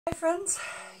Hi friends,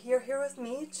 you're here with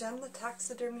me, Jen the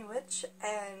Taxidermy Witch,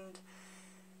 and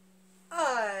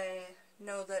I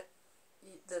know that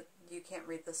you can't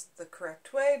read this the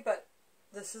correct way, but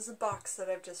this is a box that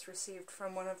I've just received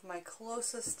from one of my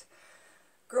closest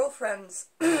girlfriends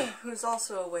who's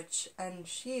also a witch, and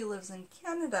she lives in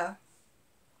Canada,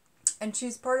 and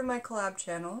she's part of my collab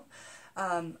channel.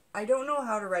 I don't know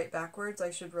how to write backwards.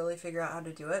 I should really figure out how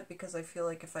to do it, because I feel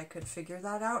like if I could figure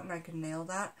that out and I could nail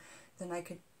that, then I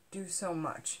could do so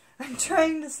much. I'm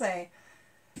trying to say,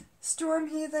 Storm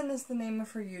Heathen is the name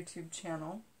of her YouTube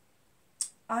channel.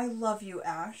 I love you,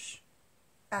 Ash.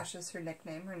 Ash is her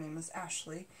nickname. Her name is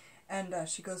Ashley. And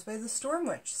she goes by the Storm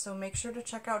Witch. So make sure to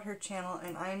check out her channel,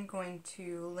 and I'm going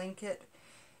to link it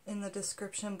in the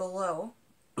description below.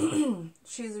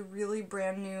 She's a really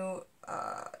brand new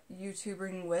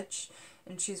YouTubering witch,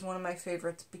 and she's one of my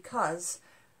favorites because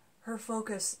her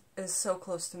focus is so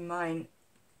close to mine.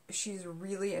 She's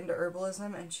really into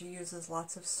herbalism, and she uses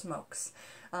lots of smokes.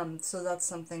 So that's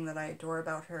something that I adore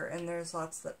about her, and there's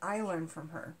lots that I learn from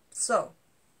her. So,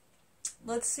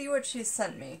 let's see what she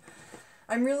sent me.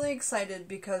 I'm really excited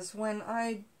because when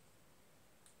I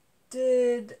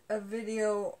did a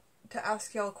video to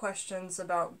ask y'all questions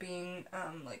about being,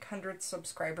 like, 100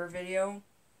 subscriber video,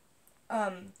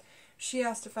 she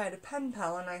asked if I had a pen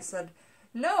pal, and I said,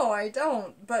 no, I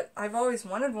don't, but I've always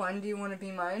wanted one. Do you want to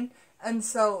be mine? And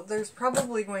so there's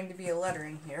probably going to be a letter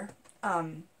in here,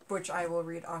 which I will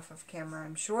read off of camera,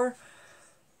 I'm sure.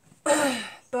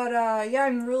 But, yeah,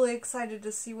 I'm really excited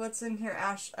to see what's in here,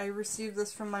 Ash. I received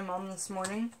this from my mom this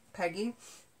morning, Peggy.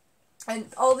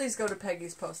 And all these go to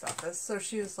Peggy's post office. So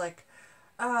she was like,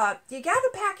 you got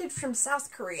a package from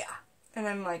South Korea. And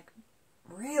I'm like,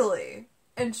 really?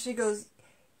 And she goes,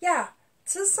 yeah, it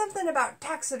says something about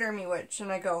Taxidermy Witch.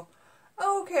 And I go,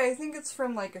 oh, okay, I think it's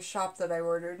from, like, a shop that I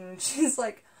ordered. And she's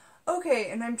like, okay,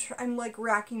 and I'm like,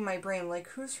 racking my brain, like,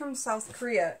 who's from South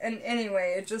Korea? And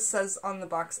anyway, it just says on the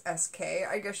box SK.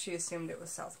 I guess she assumed it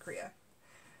was South Korea.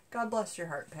 God bless your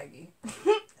heart, Peggy,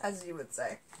 as you would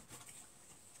say.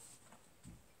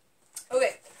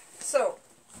 Okay, so,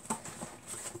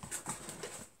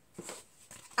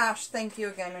 Ash, thank you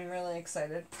again. I'm really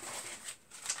excited.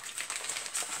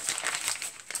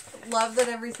 Love that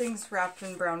everything's wrapped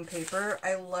in brown paper.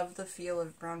 I love the feel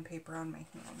of brown paper on my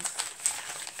hands.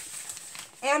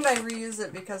 And I reuse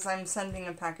it because I'm sending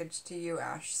a package to you,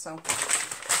 Ash, so.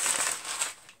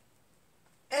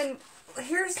 And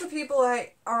here's the people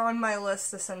I are on my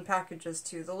list to send packages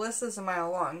to. The list is a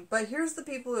mile long, but here's the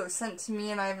people who have sent to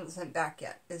me and I haven't sent back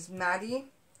yet. Is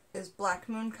Maddie, is Black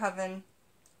Moon Coven,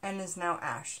 and is now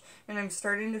Ash. And I'm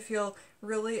starting to feel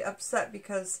really upset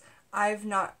because I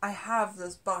have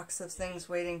this box of things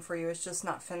waiting for you. It's just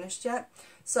not finished yet.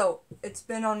 So, it's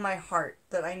been on my heart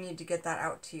that I need to get that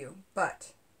out to you.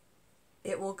 But,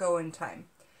 it will go in time.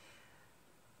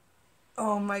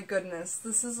 Oh my goodness.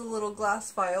 This is a little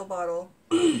glass vial bottle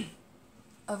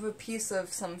of a piece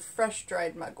of some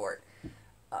fresh-dried mugwort.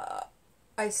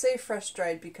 I say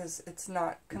fresh-dried because it's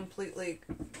not completely,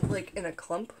 like, in a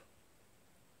clump.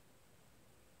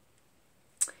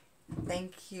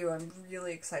 Thank you. I'm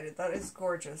really excited. That is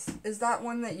gorgeous. Is that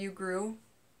one that you grew?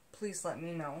 Please let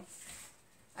me know.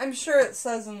 I'm sure it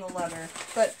says in the letter,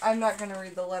 but I'm not going to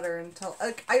read the letter until...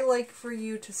 I like for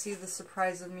you to see the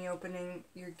surprise of me opening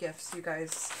your gifts, you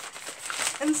guys.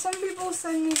 And some people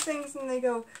send me things and they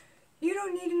go, you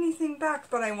don't need anything back,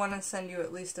 but I want to send you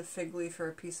at least a fig leaf or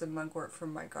a piece of mugwort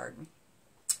from my garden.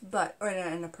 But, or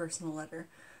in a personal letter.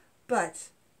 But,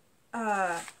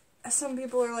 some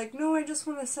people are like, no, I just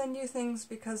want to send you things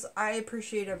because I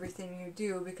appreciate everything you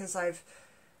do, because I've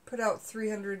put out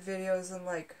 300 videos in,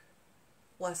 like,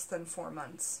 less than 4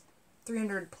 months.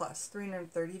 300 plus.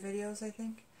 330 videos, I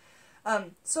think.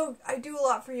 So, I do a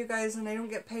lot for you guys, and I don't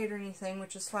get paid or anything,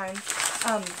 which is fine.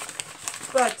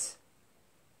 But,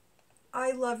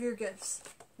 I love your gifts.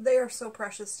 They are so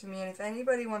precious to me, and if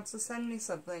anybody wants to send me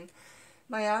something,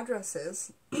 my address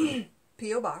is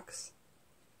P.O. Box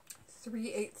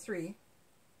 383,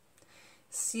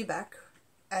 Seabeck,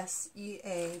 S-E-A-B-E-C-K,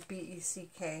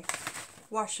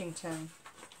 Washington,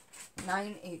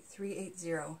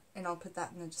 98380, and I'll put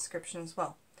that in the description as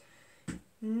well.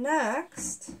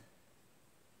 Next,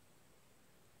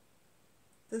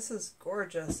 this is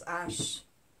gorgeous, Ash.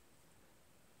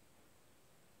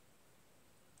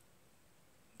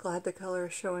 Glad the color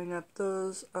is showing up.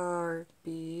 Those are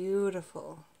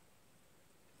beautiful.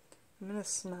 I'm gonna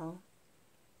smell.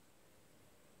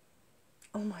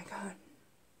 Oh my god.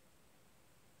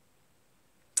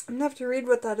 I'm gonna have to read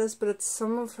what that is, but it's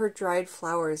some of her dried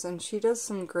flowers, and she does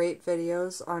some great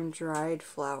videos on dried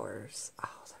flowers.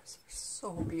 Oh, those are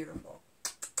so beautiful.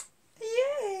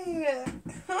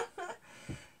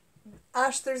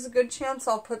 Ash, there's a good chance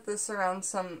I'll put this around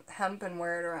some hemp and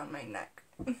wear it around my neck.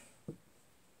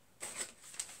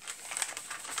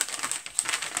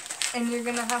 And you're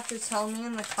gonna have to tell me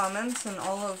in the comments and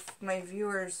all of my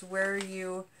viewers where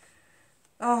you...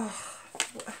 Oh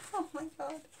my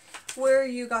god. Where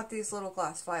you got these little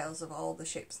glass vials of all the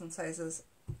shapes and sizes.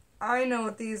 I know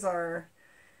what these are.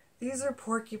 These are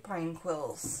porcupine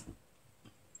quills.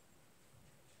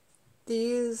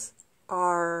 These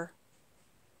are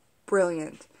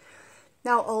brilliant.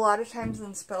 Now, a lot of times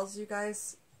in spells, you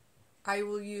guys, I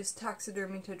will use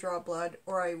taxidermy to draw blood,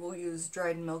 or I will use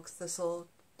dried milk thistle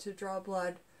to draw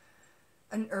blood,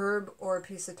 an herb or a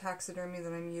piece of taxidermy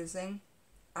that I'm using.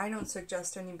 I don't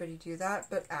suggest anybody do that,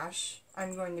 but Ash,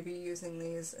 I'm going to be using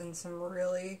these in some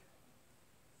really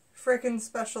frickin'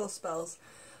 special spells.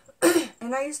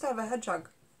 And I used to have a hedgehog,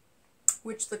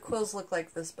 which the quills look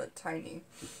like this, but tiny.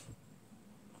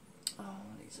 Oh,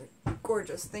 these are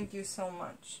gorgeous. Thank you so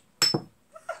much.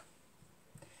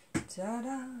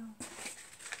 Ta-da!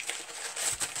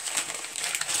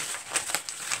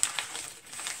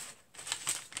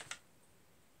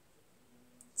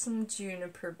 Some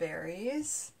juniper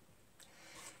berries.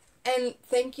 And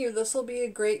thank you, this will be a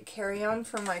great carry-on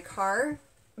for my car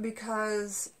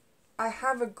because I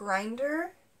have a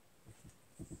grinder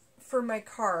for my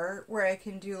car where I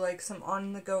can do like some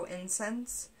on-the-go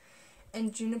incense,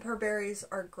 and juniper berries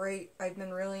are great. I've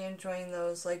been really enjoying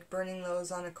those, like burning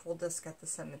those on a coal disc at the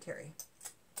cemetery.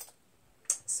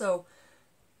 So,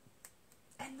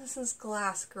 and this is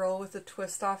glass, girl, with a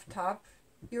twist off top.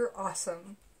 You're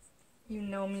awesome. You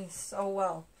know me so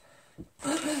well.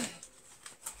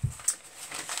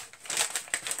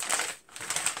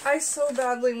 I so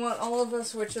badly want all of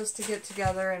us witches to get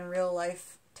together in real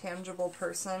life, tangible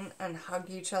person, and hug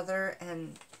each other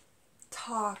and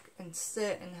talk and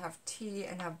sit and have tea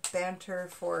and have banter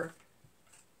for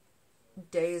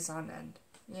days on end,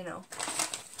 you know.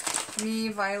 Me,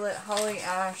 Violet, Holly,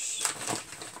 Ash,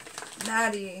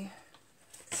 Maddie,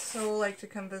 so like to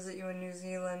come visit you in New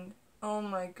Zealand. Oh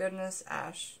my goodness,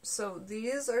 Ash. So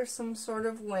these are some sort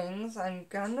of wings. I'm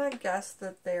gonna guess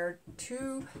that they're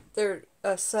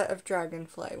a set of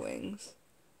dragonfly wings.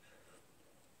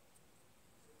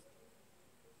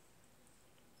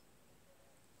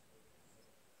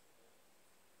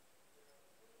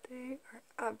 They are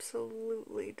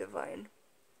absolutely divine.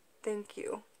 Thank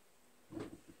you.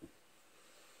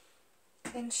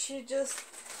 And she just...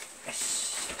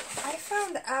 I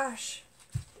found Ash.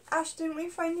 Ash, didn't we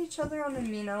find each other on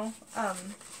Amino?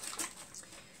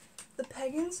 The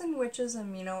Pagans and Witches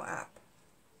Amino app.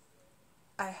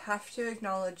 I have to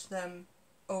acknowledge them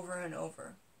over and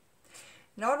over.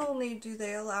 Not only do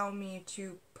they allow me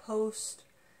to post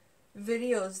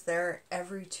videos there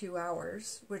every 2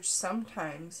 hours, which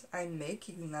sometimes I'm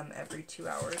making them every 2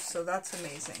 hours, so that's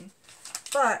amazing.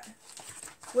 But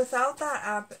without that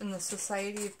app and the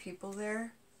society of people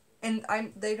there, and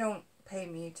they don't pay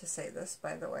me to say this,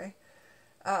 by the way.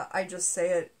 I just say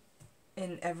it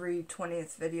in every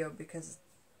 20th video because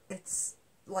it's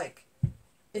like,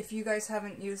 if you guys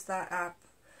haven't used that app,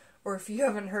 or if you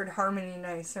haven't heard Harmony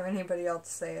Nice or anybody else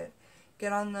say it,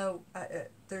 get on the,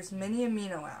 there's many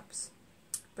amino apps,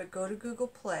 but go to Google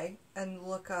Play and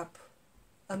look up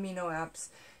amino apps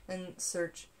and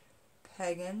search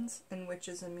Pagans and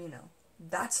Witches Amino.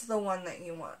 That's the one that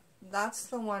you want. That's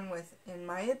the one with, in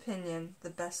my opinion, the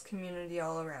best community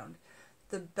all around.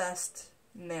 The best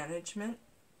management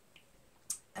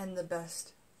and the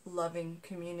best loving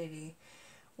community,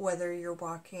 whether you're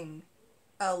walking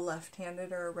a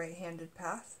left-handed or a right-handed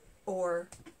path, or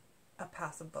a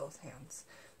path of both hands.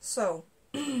 So,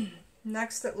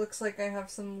 next it looks like I have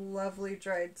some lovely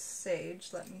dried sage.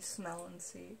 Let me smell and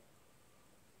see.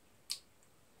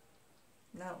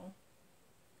 No,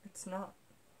 it's not.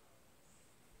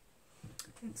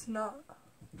 It's not.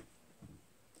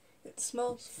 It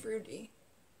smells fruity,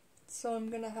 so I'm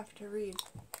gonna have to read.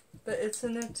 But it's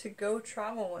in a to-go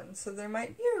travel one, so there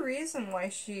might be a reason why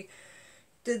she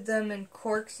did them in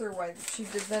corks, or why she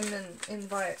did them in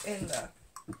the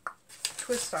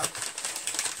twist off.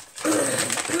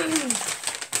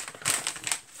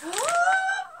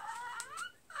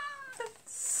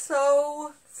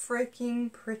 So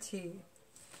freaking pretty.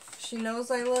 She knows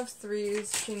I love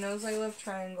threes. She knows I love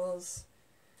triangles.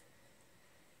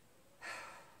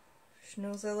 She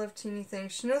knows I love teeny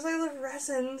things. She knows I love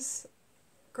resins.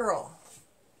 Girl.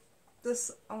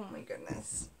 This, oh my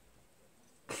goodness.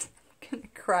 I'm gonna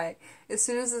cry. As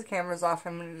soon as the camera's off,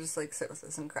 I'm gonna just like sit with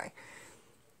this and cry.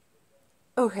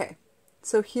 Okay.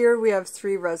 So here we have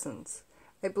 3 resins.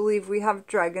 I believe we have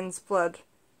dragon's blood,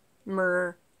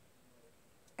 myrrh,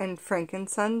 and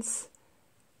frankincense.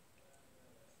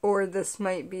 or this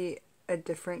might be a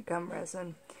different gum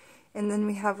resin. And then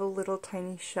we have a little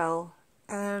tiny shell,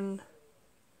 and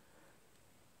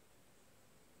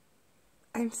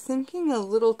I'm thinking a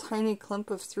little tiny clump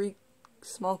of 3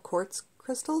 small quartz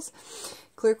crystals,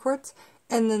 clear quartz,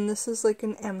 and then this is like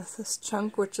an amethyst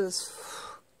chunk, which is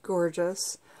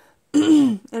gorgeous.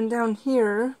 And down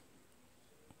here,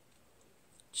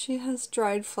 she has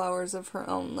dried flowers of her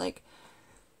own. Like,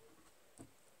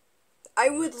 I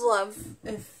would love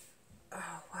if,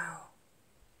 oh wow.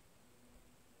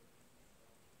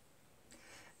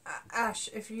 Ash,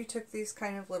 if you took these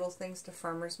kind of little things to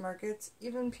farmers markets,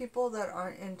 even people that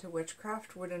aren't into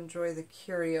witchcraft would enjoy the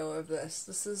curio of this.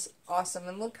 This is awesome,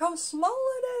 and look how small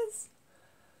it is!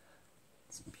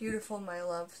 It's beautiful, my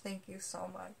love. Thank you so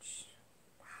much.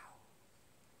 Wow.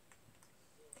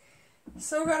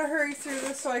 So gotta hurry through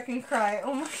this so I can cry.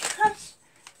 Oh my gosh.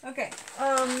 Okay.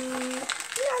 La la.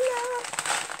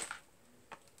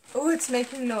 Oh, it's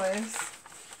making noise.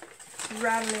 It's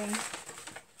rattling.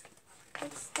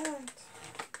 What's that?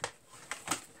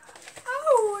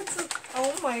 Oh, it's a,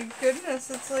 oh my goodness,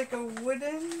 it's like a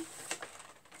wooden...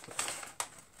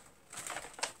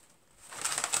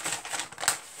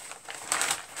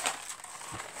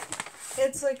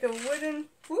 It's like a wooden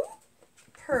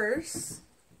purse.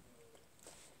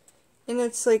 And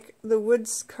it's like the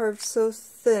wood's carved so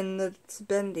thin that it's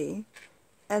bendy.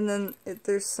 And then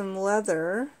there's some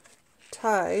leather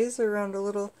ties around a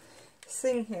little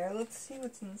thing here. Let's see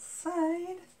what's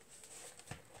inside.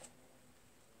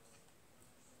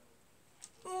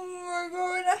 Oh, we're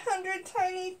going 100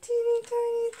 tiny, teeny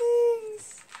tiny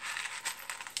things.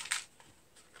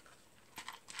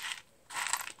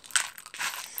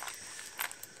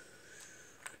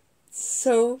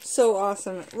 So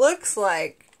awesome. It looks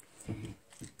like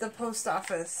the post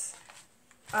office,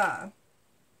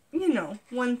 you know,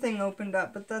 one thing opened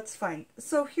up, but that's fine.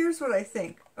 So here's what I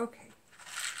think. Okay.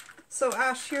 So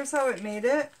Ash, here's how it made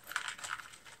it.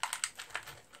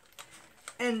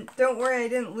 And don't worry, I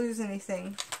didn't lose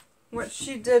anything. What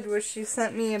she did was she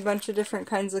sent me a bunch of different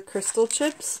kinds of crystal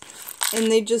chips,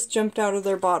 and they just jumped out of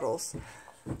their bottles.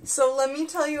 So let me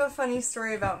tell you a funny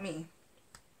story about me.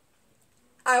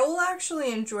 I will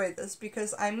actually enjoy this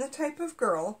because I'm the type of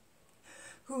girl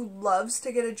who loves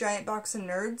to get a giant box of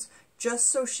Nerds just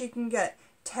so she can get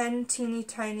 10 teeny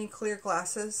tiny clear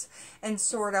glasses and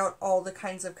sort out all the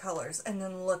kinds of colors and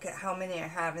then look at how many I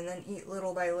have and then eat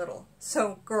little by little.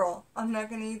 So, girl, I'm not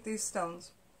going to eat these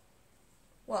stones.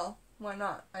 Well, why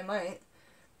not? I might.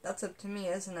 That's up to me,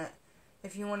 isn't it?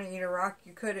 If you want to eat a rock,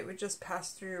 you could. It would just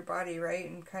pass through your body, right?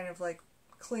 And kind of like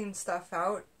clean stuff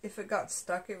out. If it got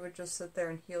stuck, it would just sit there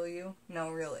and heal you. No,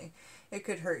 really. It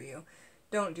could hurt you.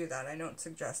 Don't do that. I don't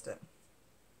suggest it.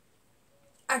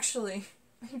 Actually,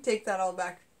 I take that all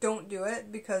back. Don't do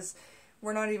it because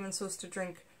we're not even supposed to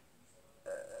drink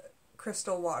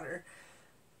crystal water.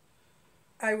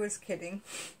 I was kidding.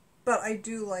 But I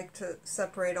do like to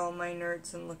separate all my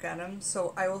Nerds and look at them,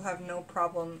 so I will have no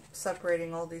problem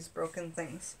separating all these broken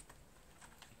things.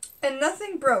 And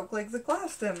nothing broke, like the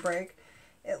glass didn't break.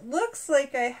 It looks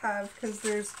like I have, because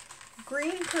there's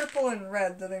green, purple, and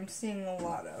red that I'm seeing a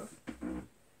lot of.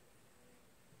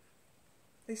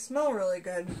 They smell really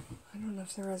good. I don't know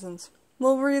if they're resins.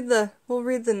 We'll read the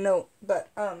note, but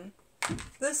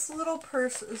this little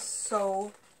purse is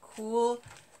so cool.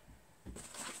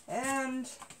 And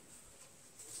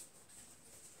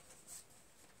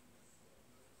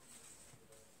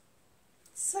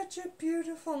such a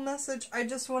beautiful message. I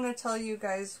just want to tell you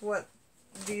guys what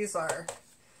these are.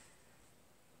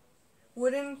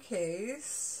 Wooden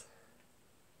case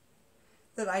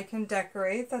that I can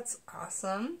decorate. That's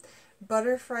awesome.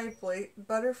 Butterfly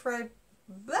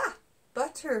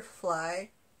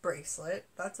bracelet.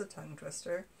 That's a tongue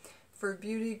twister. For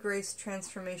beauty, grace,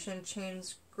 transformation,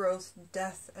 change, growth,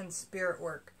 death, and spirit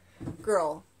work.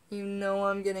 Girl, you know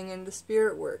I'm getting into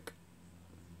spirit work.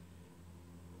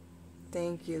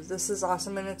 Thank you. This is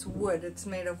awesome, and it's wood. It's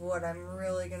made of wood. I'm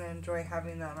really going to enjoy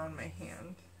having that on my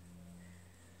hand.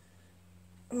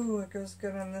 Ooh, it goes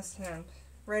good on this hand.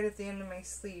 Right at the end of my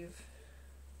sleeve.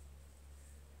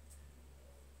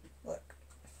 Look.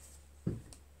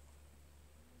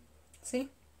 See?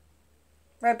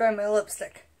 Right by my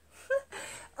lipstick.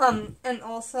 And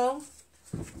also,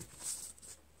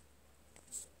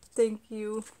 thank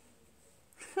you.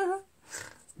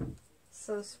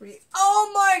 So sweet.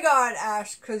 Oh my god,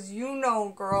 Ash, because you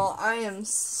know, girl, I am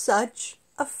such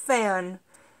a fan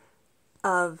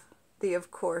of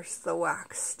course, the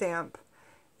wax stamp.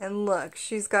 And look,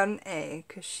 she's got an A,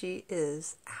 because she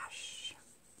is Ash.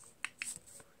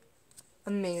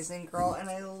 Amazing, girl, and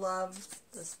I love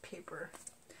this paper.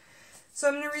 So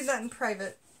I'm going to read that in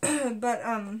private. But,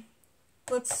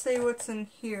 let's say what's in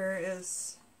here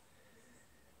is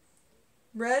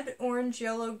red, orange,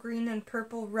 yellow, green, and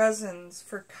purple resins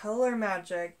for color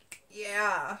magic.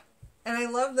 Yeah. And I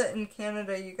love that in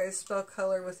Canada you guys spell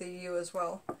color with a U as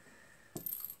well.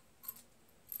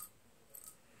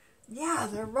 Yeah,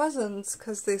 they're resins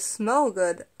because they smell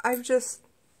good. They're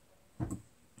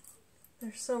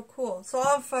so cool. So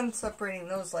I'll have fun separating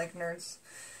those like nerds.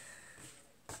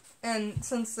 And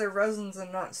since they're resins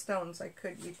and not stones, I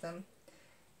could eat them.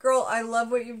 Girl, I love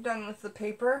what you've done with the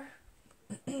paper.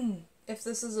 If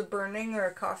this is a burning or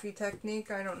a coffee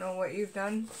technique, I don't know what you've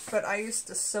done. But I used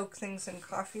to soak things in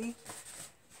coffee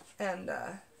and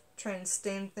try and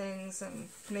stain things and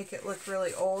make it look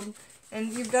really old.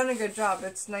 And you've done a good job.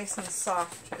 It's nice and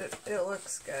soft. It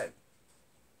looks good.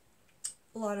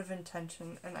 A lot of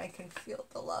intention, and I can feel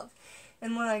the love.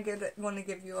 And when I want to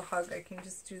give you a hug, I can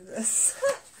just do this.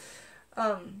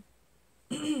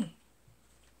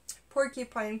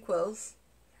 Porcupine quills.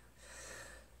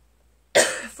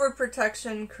 For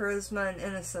protection, charisma, and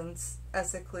innocence,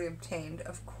 ethically obtained.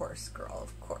 Of course, girl,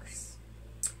 of course.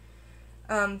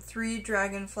 3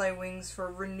 dragonfly wings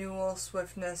for renewal,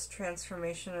 swiftness,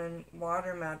 transformation, and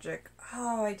water magic.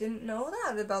 Oh, I didn't know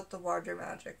that about the water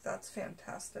magic. That's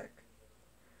fantastic.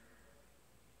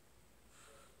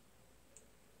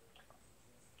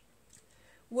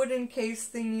 Wooden case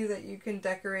thingy that you can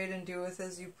decorate and do with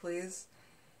as you please.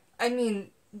 I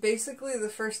mean, basically the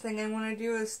first thing I want to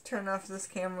do is turn off this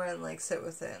camera and like sit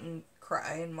with it and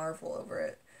cry and marvel over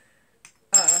it.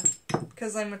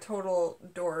 Because I'm a total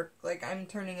dork. Like, I'm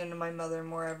turning into my mother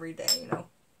more every day, you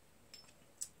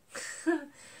know.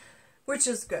 Which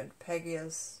is good. Peggy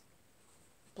is,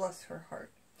 bless her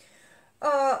heart.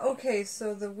 Okay,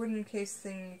 so the wooden case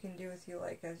thing you can do with you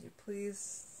like as you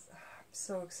please. I'm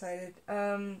so excited.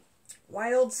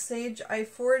 Wild sage I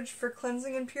foraged for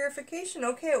cleansing and purification.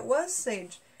 Okay, it was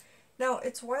sage. Now,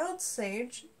 it's wild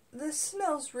sage. This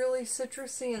smells really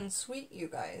citrusy and sweet, you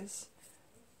guys.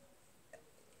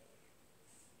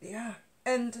 Yeah.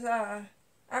 And,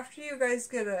 after you guys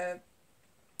get a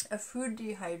food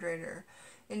dehydrator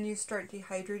and you start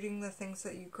dehydrating the things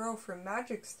that you grow for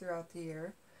magics throughout the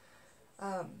year,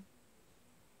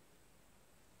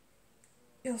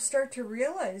 you'll start to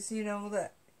realize, you know,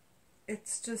 that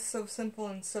it's just so simple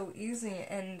and so easy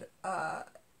and,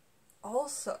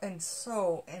 also, and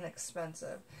so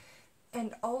inexpensive.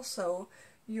 And also,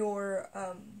 your,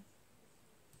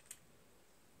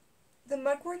 the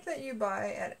mugwort that you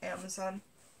buy at Amazon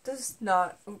does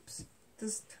not, of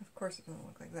course it doesn't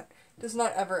look like that, does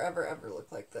not ever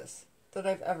look like this, that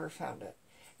I've ever found it.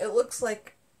 It looks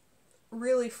like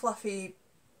really fluffy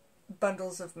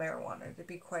bundles of marijuana, to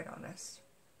be quite honest.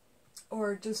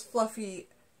 Or just fluffy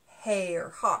hay or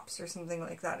hops or something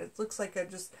like that. It looks like a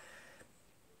just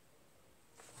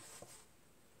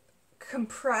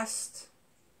compressed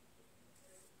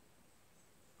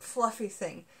fluffy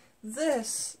thing.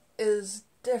 This is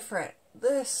different.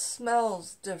 This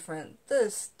smells different.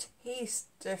 This tastes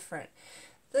different.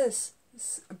 This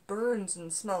burns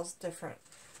and smells different.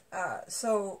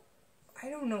 So I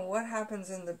don't know what happens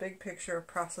in the big picture of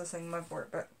processing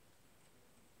mugwort, but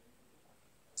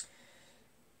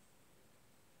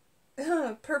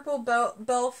purple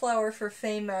bellflower for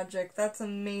Fey magic. That's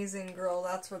amazing, girl.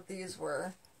 That's what these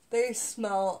were. They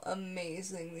smell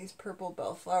amazing, these purple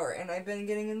bellflower. And I've been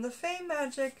getting in the Fey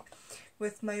magic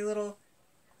with my little...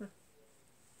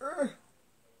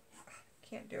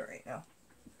 Can't do it right now.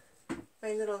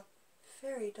 My little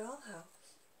fairy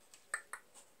dollhouse.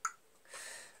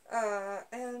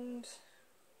 And...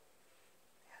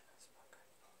 Yeah, that smells good.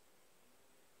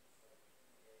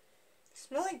 They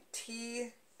smell like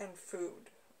tea and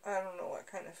food. I don't know what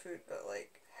kind of food, but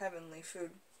like heavenly food.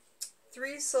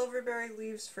 3 silverberry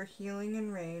leaves for healing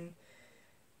and rain.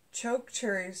 Choke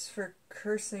cherries for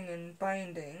cursing and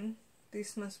binding.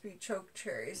 These must be choke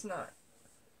cherries, not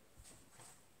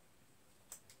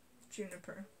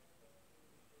juniper.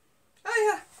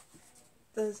 Oh yeah!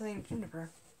 The same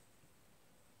juniper.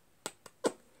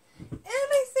 And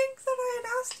I think that I had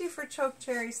asked you for choke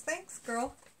cherries. Thanks,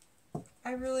 girl.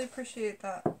 I really appreciate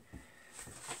that.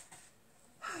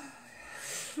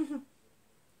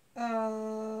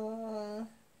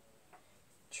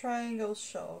 Triangle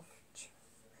shelf.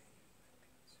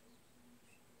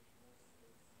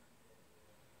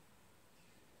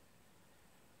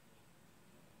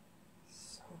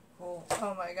 So cool.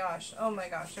 Oh my gosh. Oh my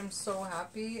gosh. I'm so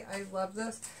happy. I love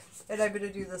this. And I'm going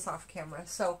to do this off camera.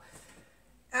 So,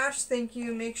 Ash, thank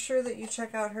you. Make sure that you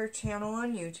check out her channel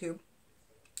on YouTube.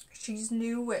 She's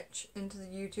new witch into the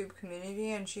YouTube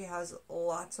community, and she has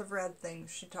lots of rad things.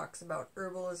 She talks about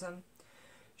herbalism.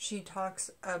 She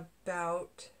talks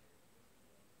about...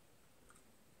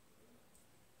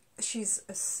 She's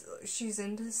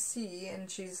into sea, and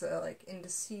she's like into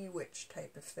sea witch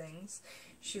type of things.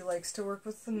 She likes to work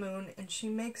with the moon, and she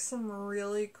makes some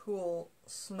really cool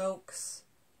smokes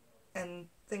and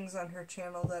things on her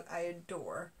channel that I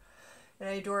adore. And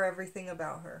I adore everything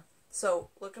about her. So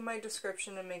look in my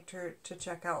description and make sure to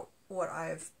check out what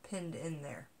I've pinned in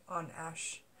there on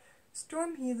Ash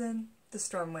Storm Heathen, the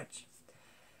Storm Witch.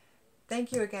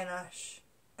 Thank you again, Ash.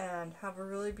 And have a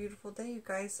really beautiful day, you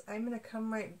guys. I'm going to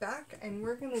come right back, and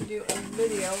we're going to do a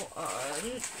video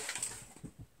on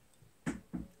lilac.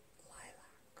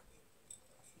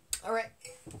 Alright,